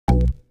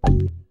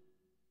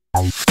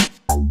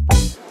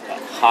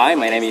Hi,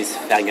 my name is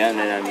Ferghane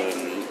and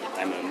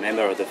I'm a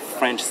member of the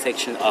French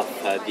section of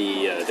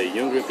the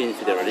Young European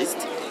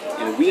Federalists.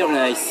 And we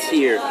organize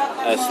here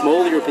a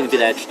small European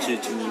village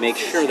to make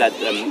sure that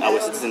our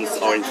citizens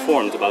are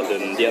informed about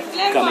the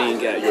upcoming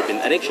European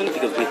elections,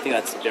 because we think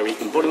that's very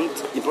important.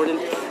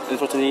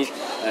 Unfortunately,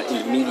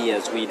 in the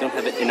media, we don't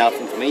have enough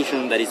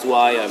information. That is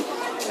why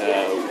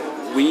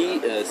we,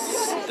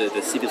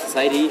 the civil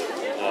society,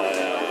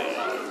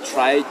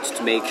 try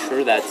to make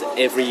sure that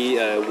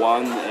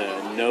everyone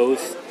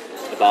knows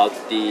about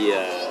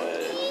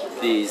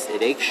this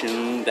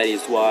election. That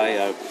is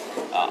why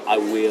I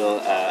will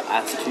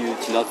ask you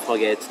to not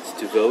forget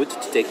to vote,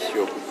 to take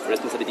your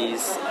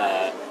responsibilities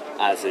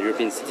as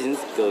European citizens,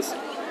 because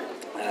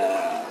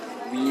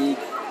we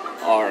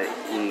are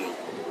in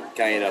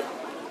kind of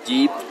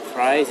deep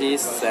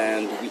crisis,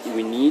 and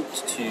we need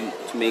to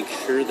make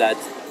sure that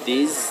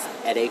these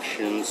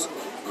elections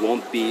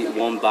won't be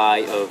won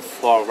by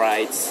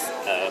far-right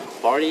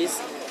parties,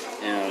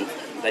 and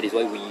that is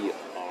why we are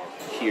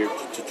here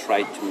to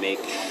try to make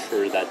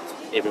sure that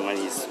everyone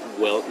is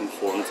well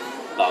informed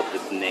about the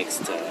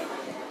next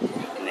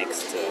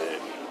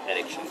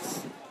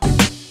elections.